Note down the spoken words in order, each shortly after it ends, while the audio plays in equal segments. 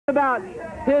about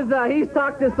his, he's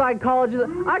talked to psychologists.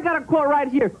 I got a quote right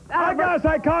here. I got a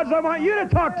psychologist I want you to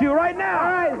talk to right now.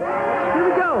 All right, here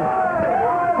we go.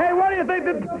 Hey, what do you think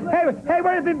hey,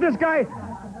 what do you think this guy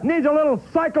needs a little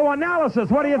psychoanalysis?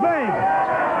 What do you think?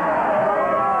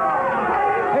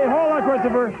 Hey, hold on,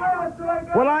 Christopher.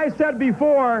 What I said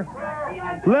before,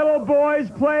 little boys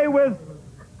play with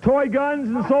toy guns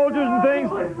and soldiers and things.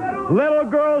 Little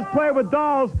girls play with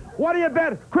dolls. What do you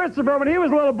bet Christopher, when he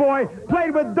was a little boy,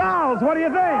 played with dolls? What do you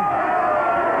think?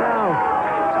 Now,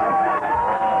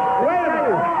 Wait a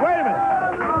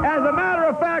minute. As a matter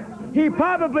of fact, he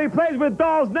probably plays with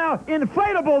dolls now,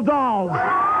 inflatable dolls. all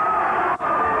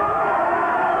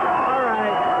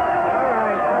right.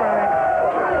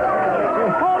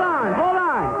 Hold on.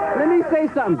 Let me say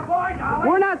something.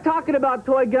 We're not talking about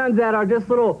toy guns that are just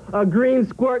little green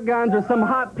squirt guns or some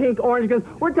hot pink orange guns.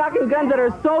 We're talking guns that are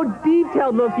so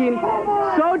detailed looking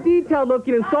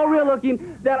and so real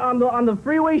looking that on the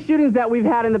freeway shootings that we've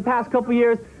had in the past couple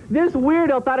years, this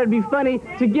weirdo thought it'd be funny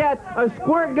to get a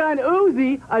squirt gun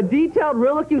Uzi, a detailed,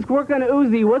 real-looking squirt gun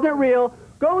Uzi, wasn't real,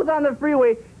 goes on the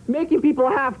freeway, making people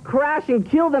half crash and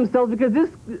kill themselves because this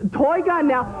toy gun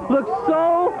now looks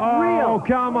so real. Oh,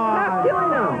 come on. Not killing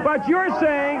them. But you're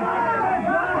saying,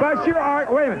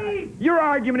 wait a minute. Your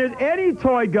argument is any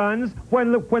toy guns,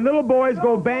 when little boys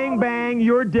go bang, bang,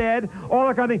 you're dead, all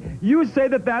that kind of thing, you say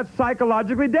that that's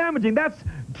psychologically damaging. That's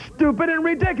stupid and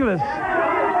ridiculous.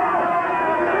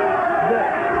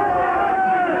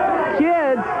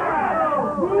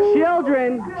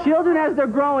 Children as they're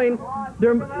growing,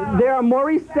 they are more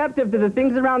receptive to the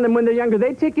things around them when they're younger.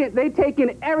 They take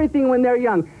in everything when they're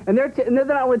young, and they're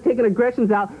not only taking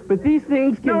aggressions out, but these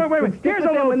things can. No, wait. Here's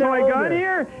a little toy gun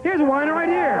here. Here's one right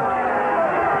here.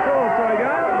 A little toy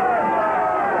gun.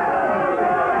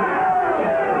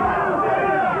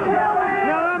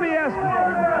 Now let me ask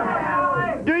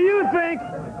you: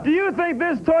 Do you think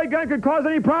this toy gun could cause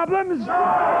any problems?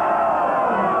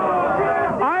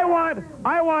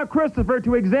 I want Christopher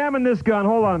to examine this gun.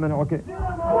 Hold on a minute, okay. Let's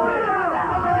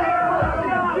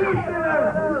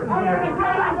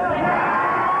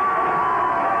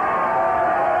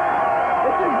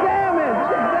examine.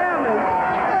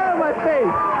 Oh, my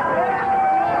face.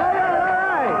 All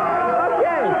right.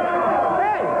 Okay.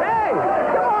 Hey,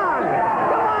 come on.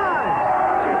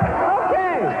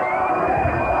 Okay.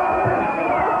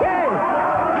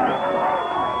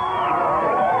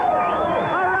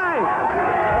 All right.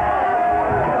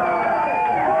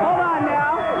 Hold on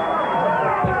now.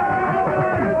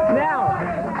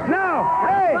 Now,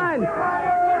 hey, Fun.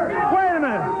 wait a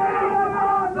minute.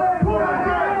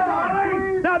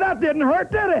 Now that didn't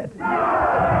hurt, did it?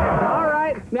 All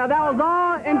right. Now that was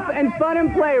all in fun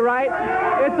and play, right?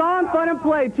 It's all in fun and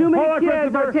play. Too many Hold on,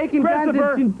 kids are taking guns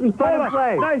in fun and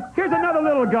play. Now, here's another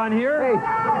little gun here. Hey.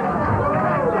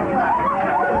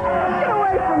 Get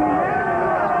away from me, man.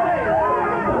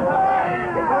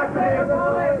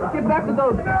 Get back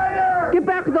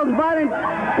to those violent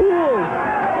fools.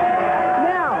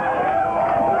 Now,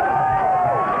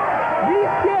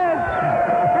 these kids,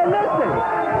 hey, listen.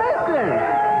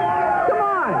 Come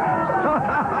on.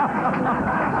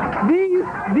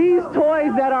 These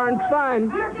toys that are in fun,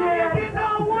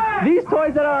 these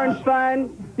toys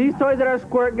that are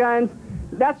squirt guns,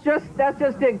 that's just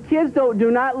it. Kids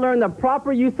do not learn the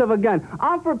proper use of a gun.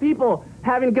 I'm for people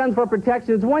having guns for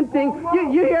protection. It's one thing you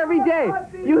hear every day.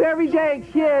 You hear every day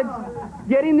kids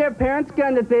getting their parents'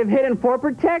 gun that they've hidden for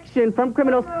protection from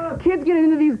criminals. Kids getting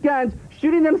into these guns,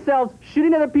 shooting themselves,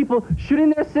 shooting other people, shooting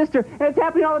their sister, and it's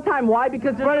happening all the time. Why?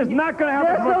 Because But it's not going to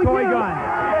happen with a toy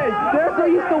gun. They're so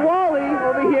used to Wally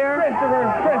over here.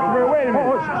 Christopher, wait a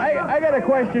minute. I got a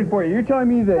question for you. You're telling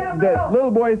me that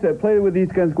little boys that play with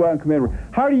these guns go out and commit murder.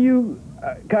 How do you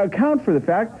account for the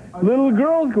fact little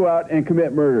girls go out and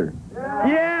commit murder?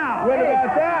 Yeah. What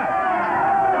about that?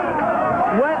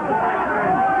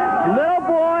 Little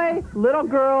boy, little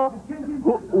girl,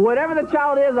 whatever the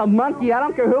child is, a monkey, I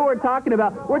don't care who we're talking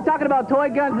about. We're talking about toy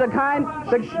guns, the kind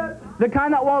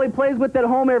that Wally plays with at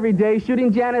home every day,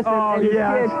 shooting Janice and his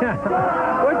kids.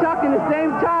 We're talking the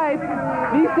same type,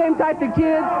 these same type of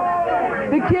kids.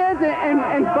 The kids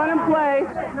and fun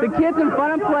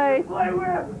and play,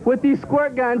 with these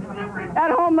squirt guns.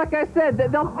 At home, like I said,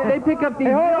 they pick up these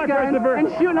guns and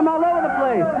shooting them all over the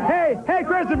place. Hey,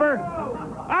 Christopher,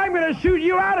 I'm going to shoot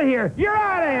you out of here. You're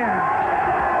out of here.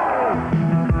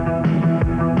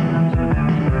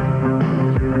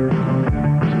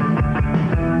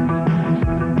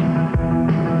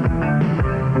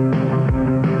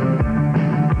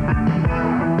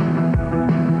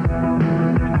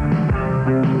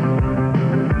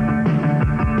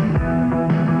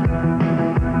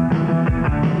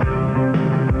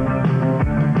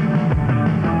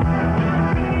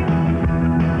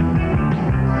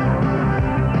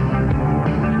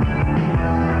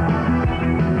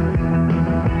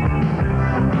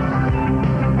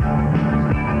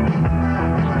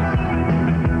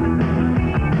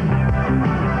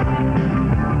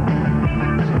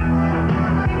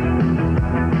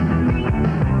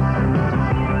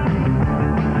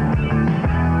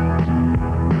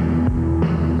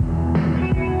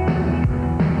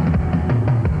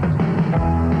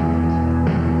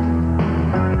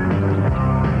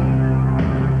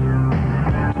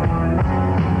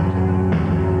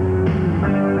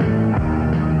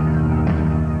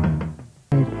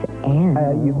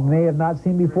 not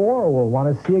seen before or will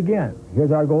want to see again.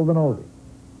 Here's our golden oldie.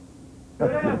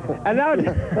 And now,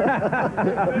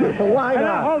 Why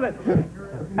not? Hold it.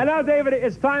 And now, David,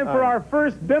 it's time for our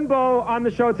first bimbo on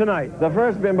the show tonight. The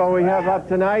first bimbo we have up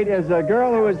tonight is a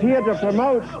girl who is here to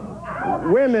promote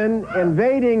women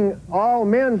invading all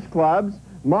men's clubs,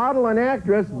 model and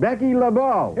actress Becky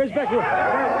LeBeau. Here's Becky.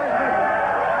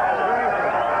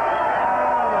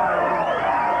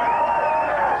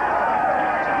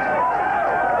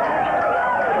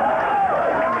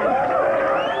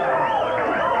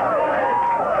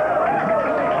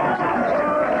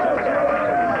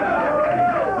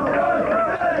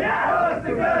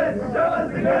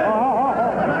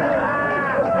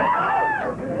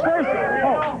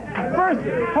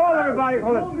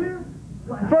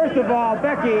 First of all,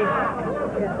 Becky,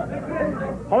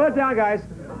 hold it down, guys.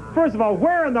 First of all,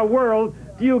 where in the world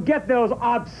do you get those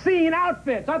obscene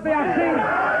outfits? Aren't they obscene?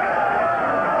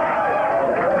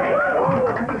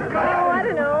 Oh, I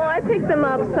don't know. I picked them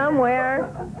up somewhere.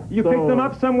 You picked them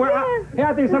up somewhere? Yeah. Hey,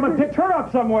 I think someone picked her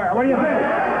up somewhere. What do you think?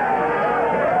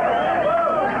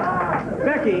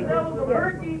 Becky,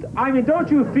 I mean, don't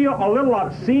you feel a little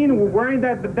obscene wearing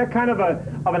that kind of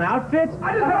an outfit?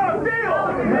 I just how I feel!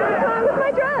 What's wrong with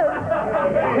my dress?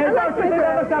 Hey, I like my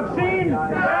dress. That's obscene?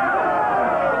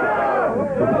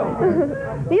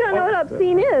 You don't know what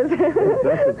obscene is.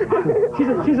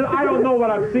 She said, I don't know what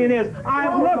obscene is.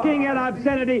 I'm looking at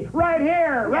obscenity right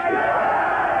here, right?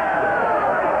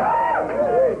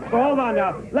 Well, hold on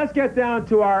now. Let's get down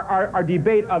to our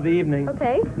debate of the evening.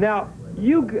 Okay. Now,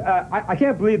 I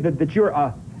can't believe that you're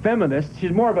a feminist.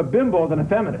 She's more of a bimbo than a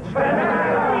feminist.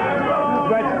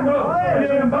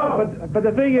 But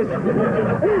the thing is,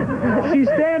 she's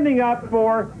standing up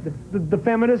for the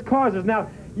feminist causes. Now,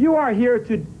 you are here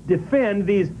to defend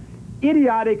these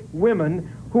idiotic women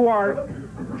who are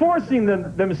forcing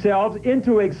themselves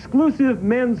into exclusive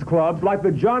men's clubs like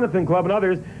the Jonathan Club and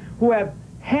others who have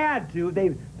had to.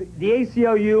 The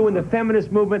ACLU and the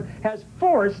feminist movement has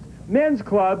forced men's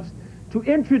clubs to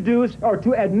introduce or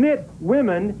to admit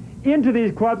women into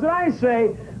these clubs. And I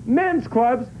say men's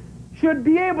clubs should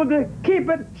be able to keep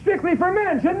it strictly for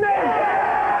men, shouldn't they?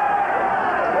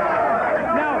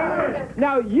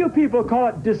 Now, you people call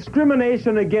it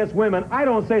discrimination against women. I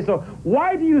don't say so.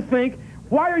 Why are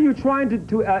you trying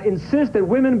to insist that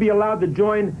women be allowed to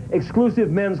join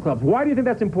exclusive men's clubs? Why do you think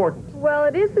that's important? Well,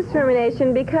 it is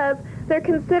discrimination because they're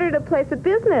considered a place of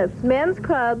business. Men's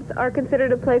clubs are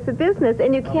considered a place of business,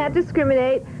 and you can't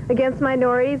discriminate against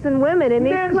minorities and women in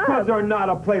these clubs. Men's clubs are not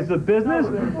a place of business.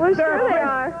 Well, sure they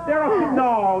are.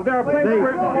 They're a place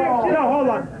where... No, hold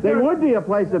on. They would be a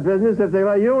place of business if they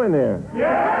let you in there.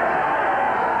 Yeah!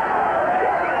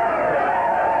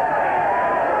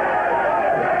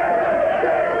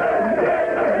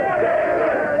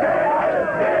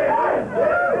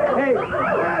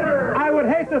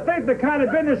 To think the kind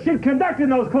of business she'd conduct in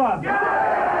those clubs. Now,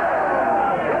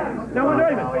 wait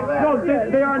a minute. No,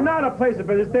 they are not a place of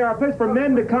business. They are a place for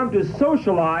men to come to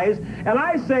socialize. And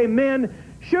I say men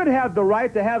should have the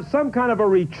right to have some kind of a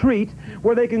retreat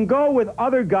where they can go with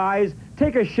other guys,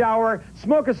 take a shower,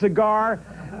 smoke a cigar,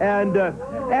 and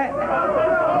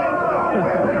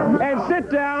sit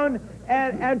down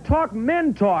and talk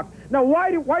men talk. Now,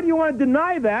 why do you want to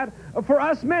deny that for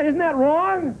us men? Isn't that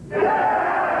wrong?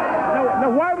 Now,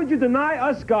 why would you deny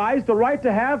us guys the right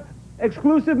to have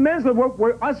exclusive men's club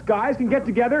where us guys can get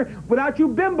together without you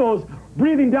bimbos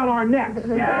breathing down our necks? What's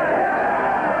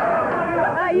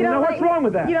wrong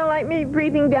with that? You don't like me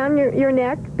breathing down your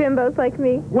neck? Bimbos like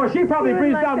me? Well, she probably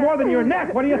breathes down more than your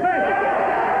neck. What do you think?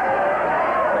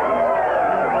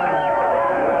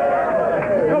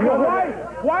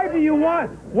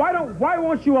 Why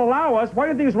won't you allow us? Why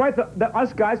do you think it's right that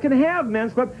us guys can have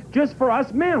men's club just for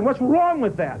us men? What's wrong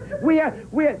with that?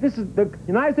 This is the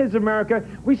United States of America.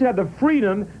 We should have the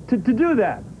freedom to do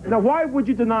that. Now, why would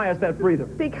you deny us that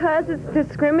freedom? Because it's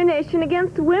discrimination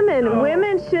against women. Oh.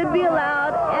 Women should be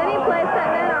allowed any place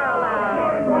that men are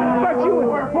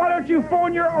allowed. But why don't you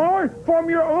form your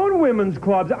own women's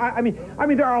clubs? I mean,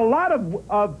 there are a lot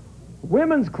of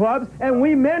women's clubs, and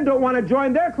we men don't want to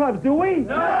join their clubs, do we?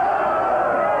 No!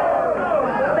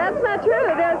 That's not true.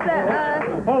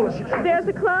 There's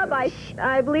a club,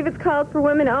 I believe it's called For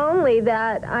Women Only,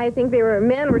 that I think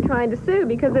men were trying to sue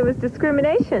because it was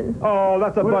discrimination. Oh,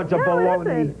 that's a bunch of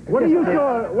baloney. What are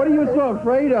you so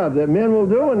afraid of that men will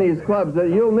do in these clubs that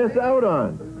you'll miss out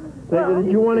on? That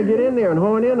you want to get in there and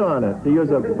hone in on it, to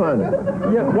use a pun.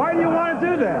 Yeah, why do you want to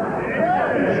do that?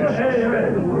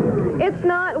 It's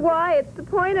not why, it's the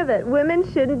point of it. Women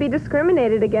shouldn't be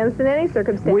discriminated against in any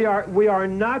circumstance. We are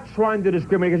not trying to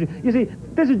discriminate against you. You see,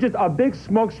 this is just a big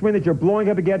smoke screen that you're blowing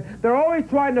up again. They're always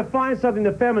trying to find something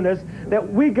to feminists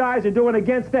that we guys are doing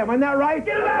against them. Isn't that right?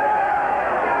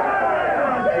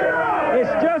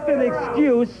 It's just an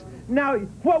excuse. Now,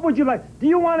 what would you like? Do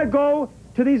you want to go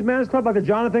to these men's clubs like the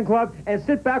Jonathan Club and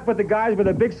sit back with the guys with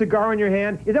a big cigar in your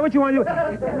hand? Is that what you want to do?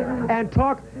 And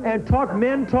talk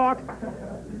men talk?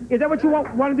 Is that what you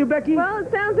want to do, Becky? Well,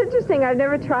 it sounds interesting. I've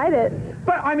never tried it.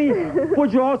 But, I mean,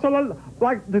 would you also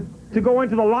like to go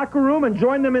into the locker room and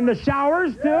join them in the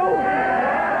showers, too?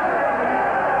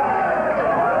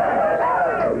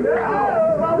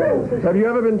 Have you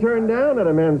ever been turned down at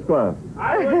a men's club?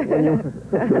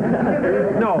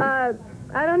 No.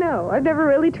 I don't know. I've never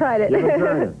really tried it. You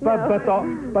haven't tried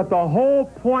it. But the whole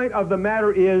point of the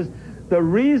matter is the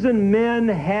reason men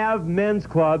have men's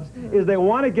clubs is they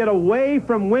want to get away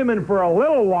from women for a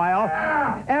little while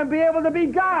and be able to be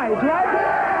guys, right?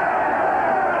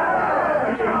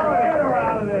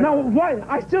 Now, why?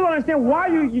 I still don't understand why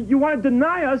you want to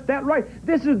deny us that right.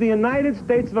 This is the United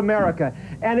States of America,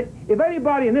 and if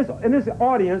anybody in this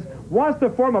audience wants to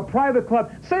form a private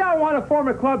club, say I want to form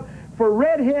a club for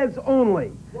redheads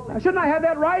only. Shouldn't I have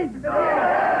that right?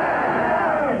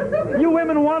 You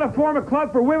women want to form a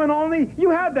club for women only? You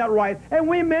have that right. And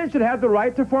we men should have the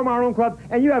right to form our own club.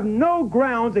 And you have no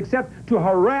grounds except to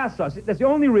harass us. That's the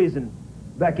only reason,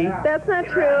 Becky. That's not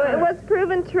true. It was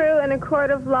proven true in a court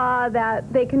of law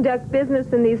that they conduct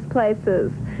business in these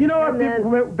places. You know what,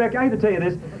 Becky, I hate to tell you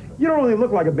this. You don't really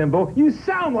look like a bimbo. You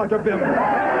sound like a bimbo.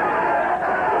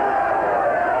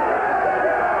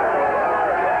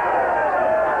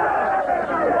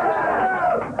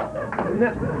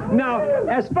 Now,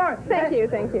 as far... Thank you.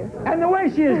 And the way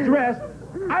she is dressed,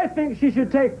 I think she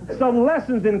should take some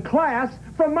lessons in class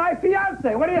from my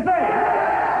fiancé. What do you think?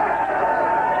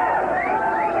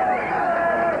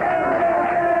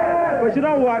 But you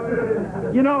know what?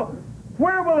 You know,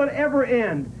 where will it ever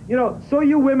end? You know, so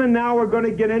you women now are going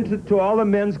to get into all the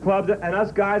men's clubs, and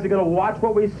us guys are going to watch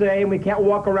what we say, and we can't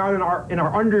walk around in our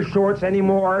undershorts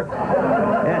anymore.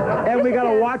 And we got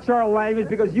to watch our language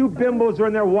because you bimbos are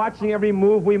in there watching every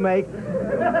move we make.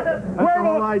 That's the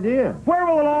whole idea. Where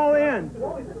will it all end?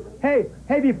 Hey,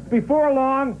 before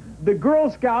long, the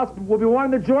Girl Scouts will be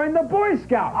wanting to join the Boy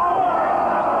Scouts.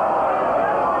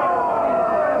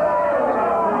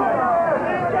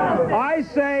 I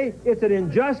say it's an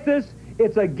injustice.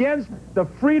 It's against the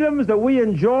freedoms that we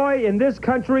enjoy in this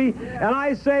country. And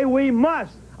I say we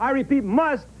must, I repeat,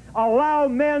 must allow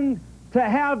men to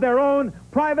have their own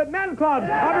private men clubs.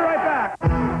 I'll be right back.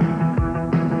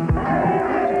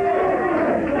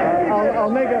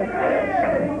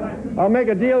 I'll make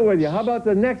a deal with you. How about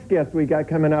the next guest we got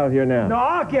coming out here now? No,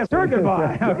 I'll kiss her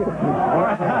goodbye.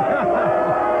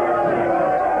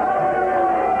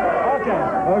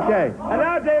 Okay. And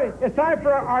now, David, it's time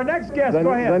for our next guest.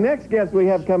 Go ahead. The next guest we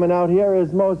have coming out here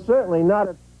is most certainly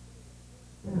not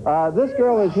this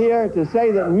girl is here to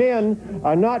say that men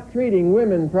are not treating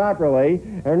women properly.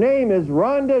 Her name is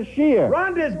Rhonda Shear.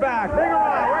 Rhonda's back. Bring her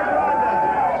on. Where's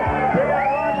Rhonda? Bring on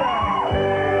Rhonda.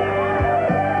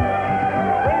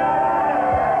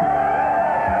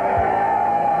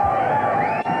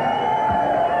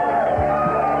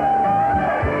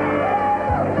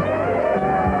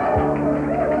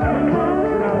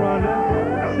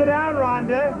 Sit down,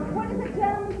 Rhonda. What is the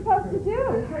gentleman supposed to do?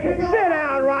 Sit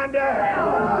down, Rhonda.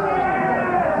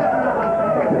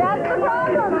 That's the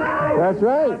problem. That's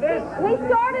right. We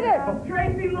started it.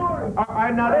 Tracy Lord. All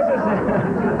right, now this is...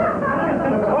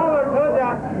 Hold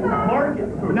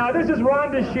down. Now, this is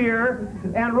Rhonda Shear.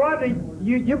 And Rhonda,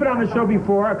 you've been on the show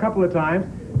before a couple of times.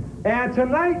 And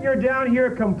tonight you're down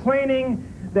here complaining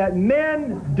that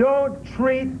men don't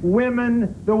treat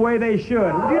women the way they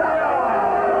should.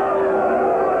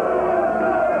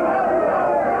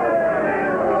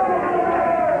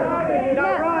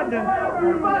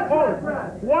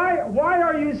 Why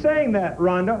are you saying that,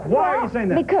 Rhonda? Why are you saying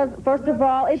that? Because, first of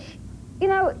all, it's, you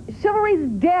know, chivalry's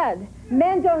dead.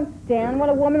 Men don't stand when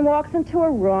a woman walks into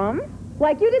a room.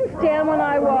 Like you didn't stand when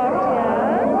I walked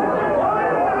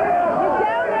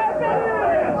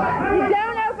in. You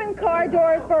don't open car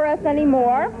doors for us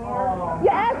anymore. You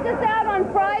asked us out on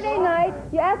Friday night.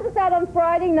 You asked us out on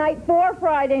Friday night for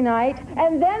Friday night.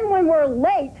 And then when we're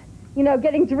late, you know,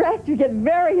 getting dressed, you get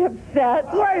very upset.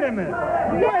 Wait a minute.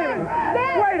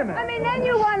 Wait a minute. I mean, then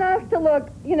you want us to look,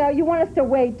 you know, you want us to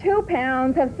weigh 2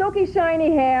 pounds, have silky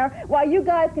shiny hair, while you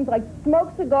guys can, like,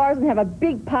 smoke cigars and have a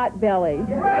big pot belly. Wait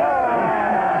a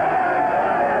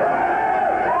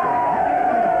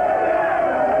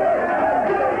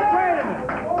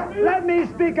minute. Let me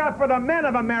speak up for the men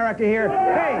of America here.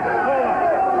 Hey, hold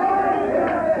on.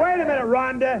 Wait a minute,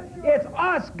 Rhonda. It's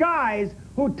us guys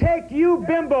who take you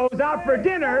bimbos out for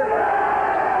dinner.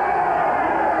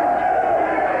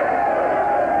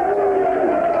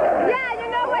 Yeah, you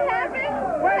know what happens?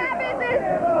 What happens is...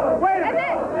 Wait a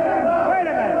minute.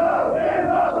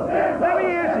 Let me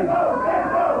answer you.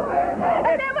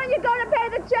 And then when you go to pay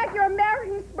the check, your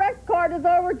American Express card is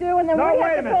overdue, and then No, we wait a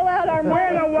have to minute. pull out our money.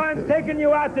 We're the ones taking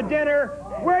you out to dinner.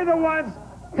 We're the ones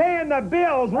paying the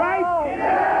bills, right? Oh.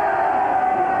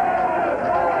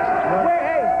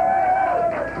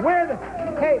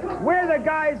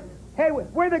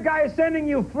 We're the guys sending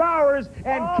you flowers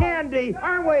and candy,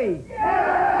 aren't we?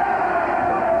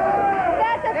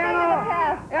 That's a thing of the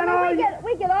past. I mean,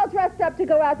 we get all dressed up to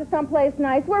go out to someplace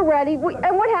nice. We're ready. And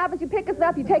what happens? You pick us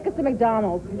up, you take us to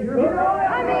McDonald's. I mean,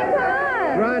 come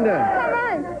on. Rhonda. Come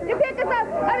on. You pick us up.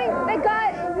 I mean,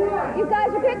 you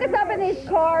guys, you pick us up in these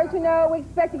cars, you know. We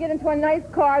expect to get into a nice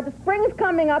car. The spring's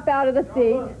coming up out of the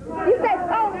seat. You say,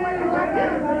 oh,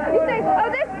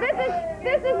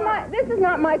 this is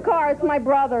not my car. It's my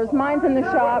brother's. Mine's in the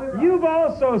shop. You've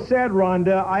also said,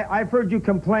 Rhonda, I've heard you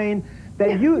complain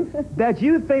that you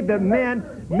think that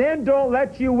men don't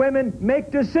let you women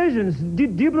make decisions. Do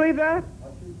you believe that?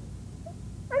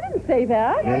 I didn't say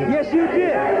that. Yes, you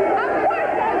did. Of course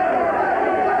I did.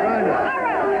 Rhonda. All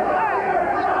right.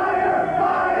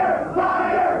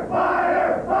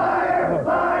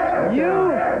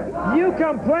 You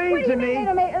complained to me.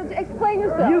 Explain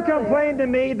yourself. You complained to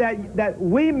me that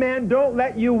we men don't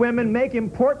let you women make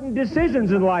important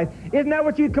decisions in life. Isn't that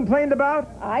what you complained about?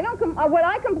 I don't. What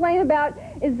I complain about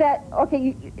is that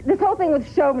this whole thing with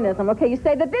chauvinism. Okay, you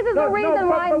say that this is the reason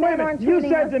why men aren't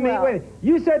treating us well.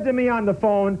 You said to me on the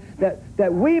phone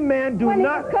that we men do when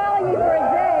not. He was calling you for a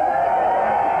date.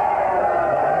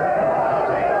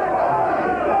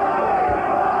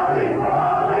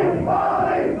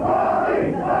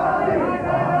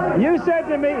 You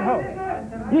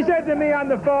said to me on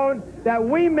the phone that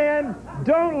we men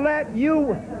don't let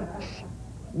you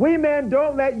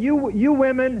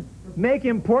women make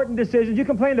important decisions. You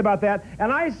complained about that.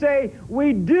 And I say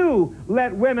we do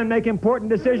let women make important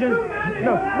decisions.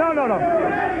 No.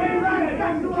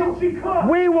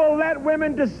 We will let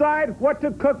women decide what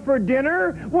to cook for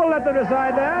dinner. We'll let them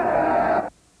decide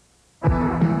that.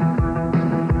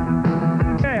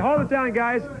 Okay, hold it down,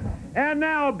 guys. And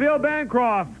now, Bill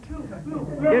Bancroft.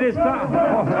 It is time.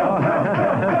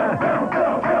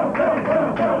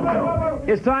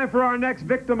 It's time for our next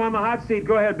victim on the hot seat.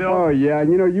 Go ahead, Bill. Oh, yeah.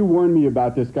 You know, you warned me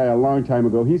about this guy a long time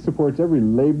ago. He supports every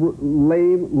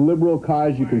lame liberal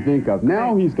cause you can think of.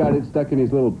 Now he's got it stuck in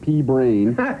his little pea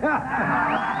brain.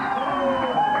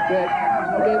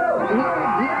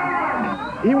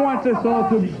 He wants us all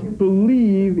to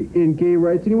believe in gay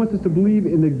rights, and he wants us to believe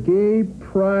in the Gay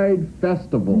Pride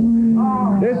Festival.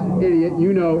 This idiot,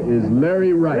 you know, is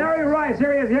Larry Rice. Larry Rice,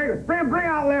 here he is. Here, bring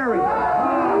out Larry.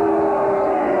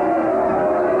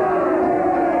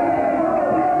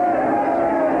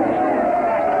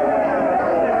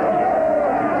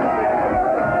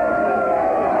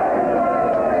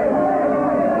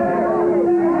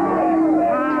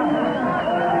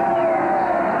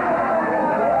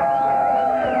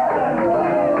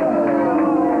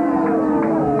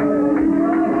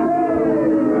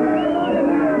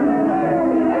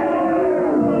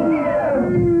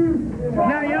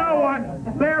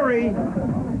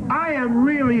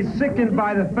 Sickened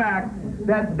by the fact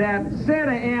that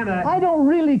Santa Ana... I don't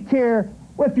really care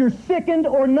if you're sickened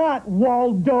or not,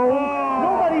 Waldo.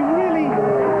 Oh.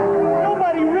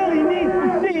 Nobody really needs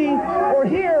to see or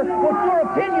hear what your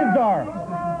opinions are.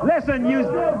 Listen,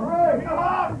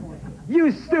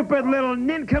 you stupid little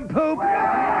nincompoop.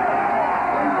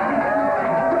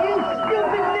 You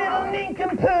stupid little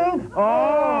nincompoop.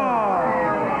 Oh.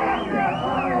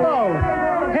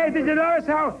 Hey, did you notice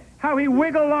how he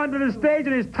wiggled onto the stage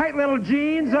in his tight little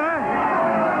jeans, huh?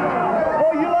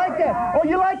 Oh, you like that? Oh,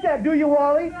 you like that, do you,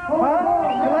 Wally? Huh?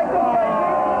 You like that?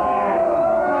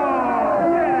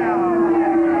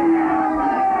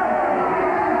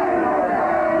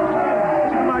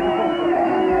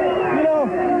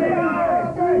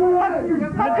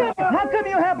 How come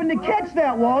you happened to catch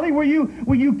that, Wally? Were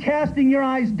you casting your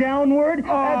eyes downward as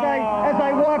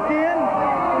I walked in?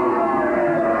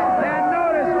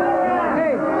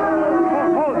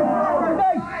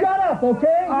 off,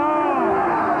 okay? Oh.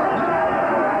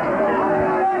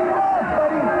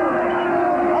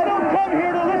 I don't come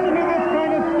here to listen to this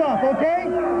kind of stuff, okay?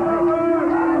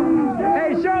 Hey,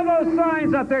 show those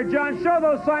signs up there, John. Show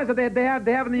those signs that they have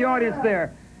in the audience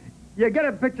there. You get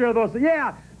a picture of those.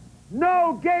 Yeah.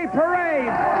 No gay parades.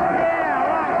 Yeah,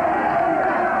 right.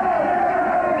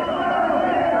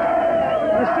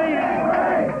 You see,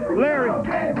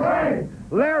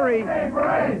 Larry.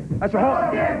 That's a hold.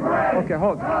 Okay,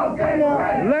 hold.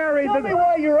 Larry. Tell me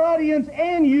why your audience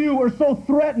and you are so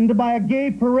threatened by a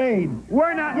gay parade.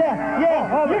 We're not. Yeah.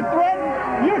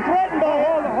 You're threatened by it.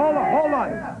 Hold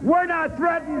on. We're not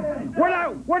threatened.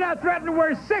 We're not threatened.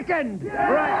 We're sickened.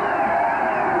 Right.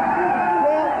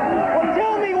 Well,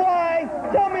 tell me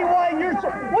why you're so...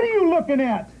 What are you looking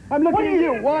at? I'm looking at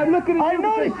you. Well, I'm looking at you. I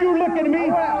noticed you looking at me.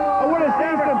 I want to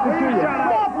say something to you.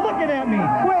 Stop looking at me.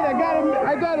 Wait,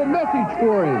 I got a message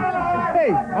for him.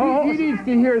 Hey, he needs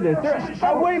to hear this.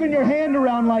 Stop waving your hand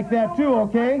around like that, too,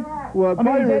 okay? Well, it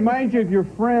probably reminds you of your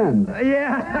friend.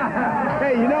 Yeah.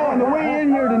 Hey, you know, on the way in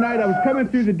here tonight, I was coming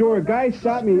through the door. A guy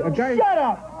stopped me. Shut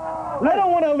up. I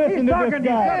don't want to listen to this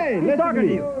guy. Hey, he's talking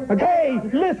to you. Hey,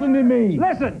 listen to me.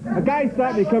 Listen. A guy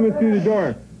stopped me coming through the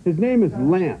door. His name is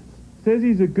Lance. Says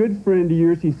he's a good friend of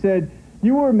yours. He said,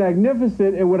 you were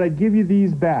magnificent, and would I give you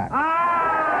these back?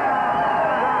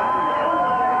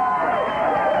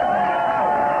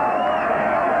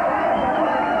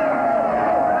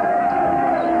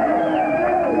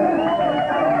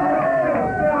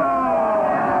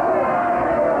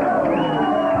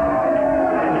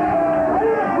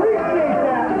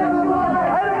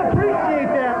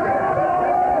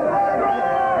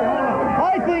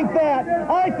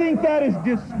 That is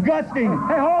disgusting.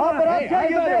 Hey, hold on. But I'll tell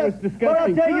you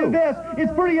this.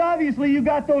 It's pretty obviously you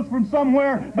got those from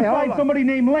somewhere besides somebody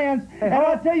named Lance. And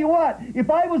I'll tell you what,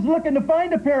 if I was looking to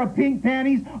find a pair of pink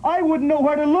panties, I wouldn't know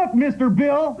where to look, Mr.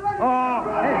 Bill. They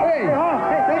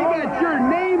got your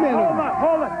name in them.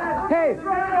 Hold on. Hey,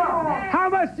 how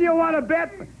much do you want to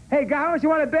bet? Hey, guy, how much do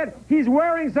you want to bet he's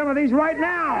wearing some of these right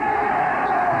now?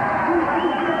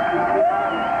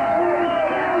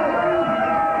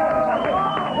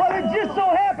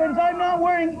 I'm not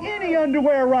wearing any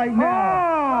underwear right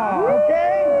now. Oh.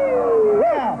 Okay?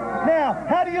 Now,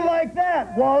 how do you like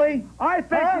that, Wally? I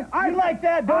think you like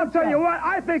that, don't you? I'll tell you what,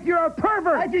 I think you're a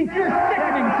pervert. I think you're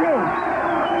sickening, too.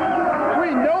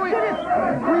 We know it.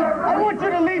 I want you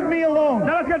to leave me alone.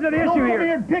 Now let's get to the issue Don't here. come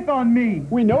here and pick on me.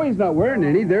 We know he's not wearing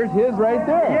any. There's his right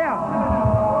there.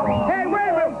 Yeah. Hey, wait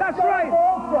a minute. That's right.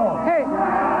 Also. Hey,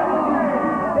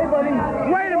 buddy.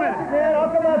 Wait a minute. Man, I'll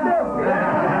come out there.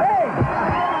 Hey.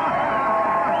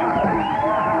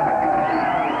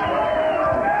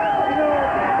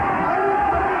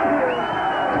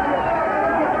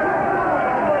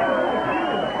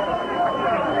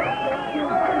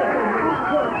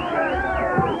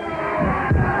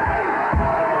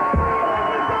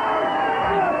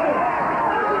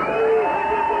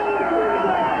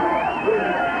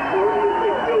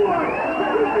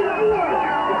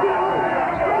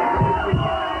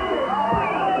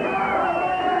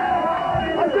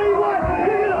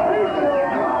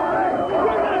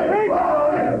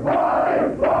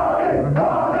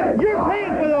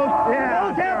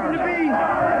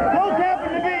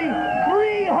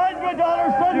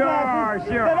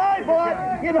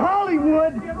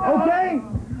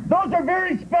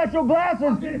 Special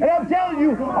glasses, and I'm telling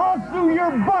you, I'll sue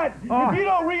your butt if you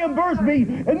don't reimburse me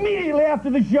immediately after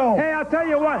the show. Hey, I'll tell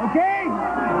you what. Okay?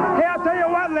 Hey, I'll tell you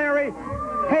what, Larry.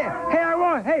 Hey,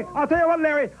 I'll tell you what,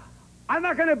 Larry. I'm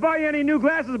not going to buy you any new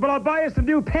glasses, but I'll buy you some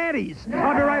new panties.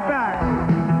 I'll be right back.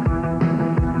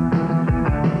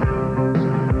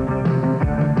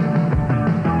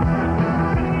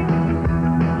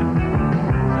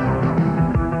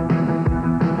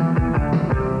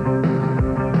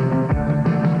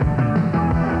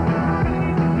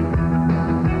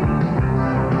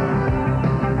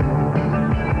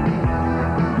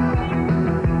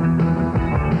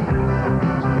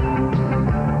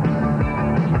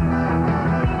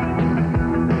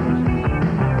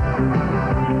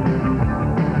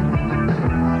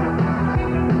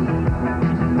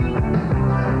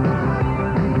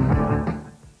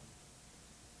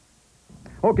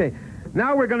 Okay,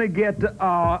 now we're going to get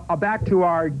back to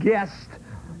our guest.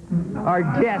 Now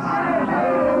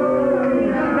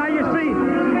you see,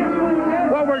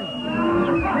 well,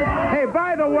 hey,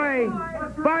 by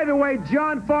the way,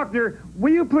 John Faulkner,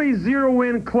 will you please zero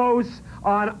in close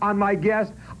on my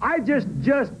guest? I just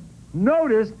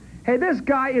noticed, hey, this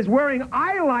guy is wearing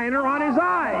eyeliner on his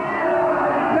eyes.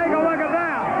 Take a look at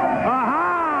that.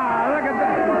 Aha! Look at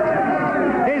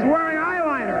that. He's wearing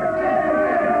eyeliner.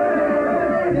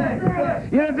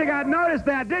 didn't think I'd notice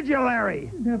that, did you, Larry?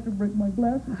 You'd have to break my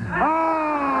glasses. Oh!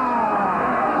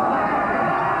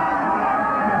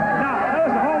 Now,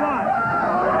 listen, hold on.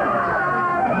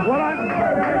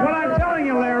 What I'm telling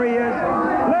you, Larry, is,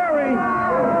 Larry,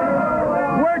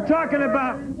 we're talking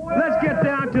about, let's get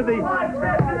down to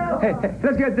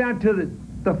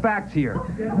the facts here.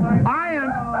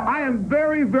 I am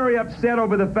very, very upset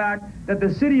over the fact that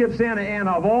the city of Santa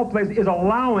Ana, of all places, is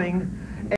allowing